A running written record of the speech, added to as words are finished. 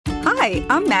Hi,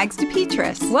 I'm Mags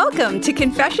DePetris. Welcome to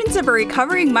Confessions of a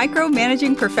Recovering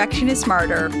Micromanaging Perfectionist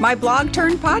Martyr, my blog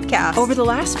turned podcast. Over the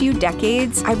last few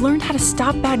decades, I've learned how to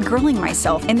stop bad girling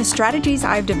myself, and the strategies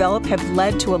I've developed have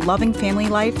led to a loving family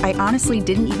life I honestly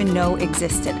didn't even know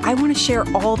existed. I want to share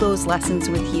all those lessons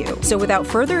with you. So without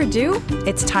further ado,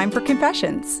 it's time for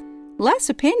Confessions. Less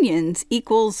opinions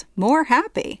equals more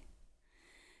happy.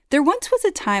 There once was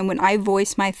a time when I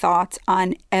voiced my thoughts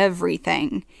on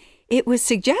everything. It was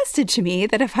suggested to me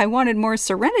that if I wanted more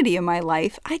serenity in my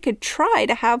life, I could try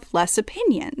to have less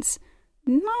opinions.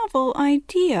 Novel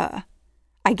idea.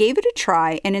 I gave it a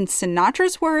try, and in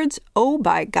Sinatra's words, oh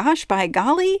by gosh, by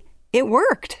golly, it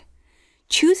worked.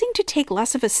 Choosing to take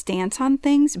less of a stance on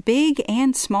things, big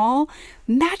and small,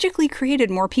 magically created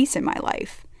more peace in my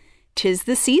life. 'Tis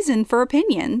the season for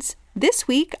opinions. This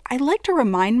week, I'd like to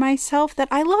remind myself that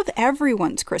I love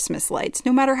everyone's Christmas lights,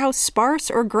 no matter how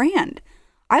sparse or grand.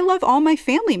 I love all my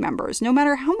family members, no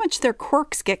matter how much their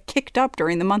quirks get kicked up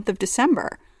during the month of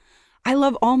December. I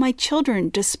love all my children,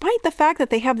 despite the fact that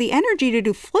they have the energy to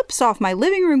do flips off my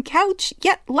living room couch,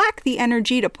 yet lack the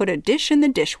energy to put a dish in the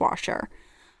dishwasher.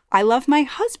 I love my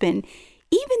husband,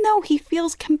 even though he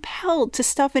feels compelled to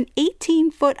stuff an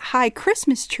 18-foot-high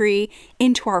Christmas tree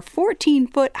into our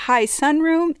 14-foot-high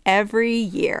sunroom every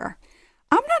year.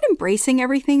 I'm not embracing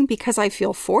everything because I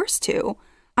feel forced to.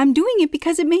 I'm doing it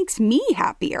because it makes me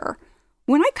happier.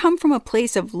 When I come from a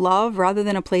place of love rather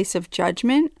than a place of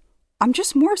judgment, I'm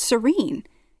just more serene.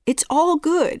 It's all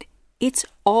good. It's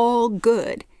all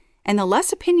good. And the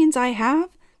less opinions I have,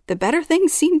 the better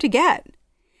things seem to get.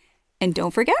 And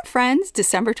don't forget, friends,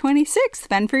 December 26th,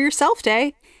 Fend for Yourself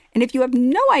Day. And if you have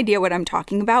no idea what I'm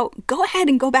talking about, go ahead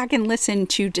and go back and listen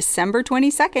to December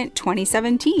 22nd,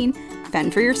 2017,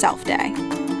 Fend for Yourself Day.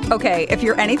 Okay, if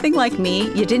you're anything like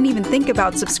me, you didn't even think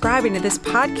about subscribing to this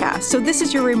podcast, so this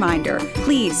is your reminder.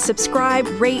 Please subscribe,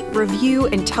 rate, review,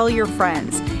 and tell your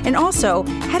friends. And also,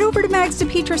 head over to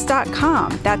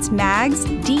magsdepetris.com. That's Mags,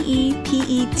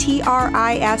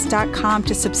 DEPETRIS.com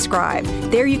to subscribe.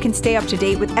 There you can stay up to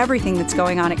date with everything that's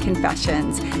going on at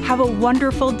Confessions. Have a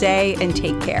wonderful day and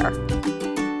take care.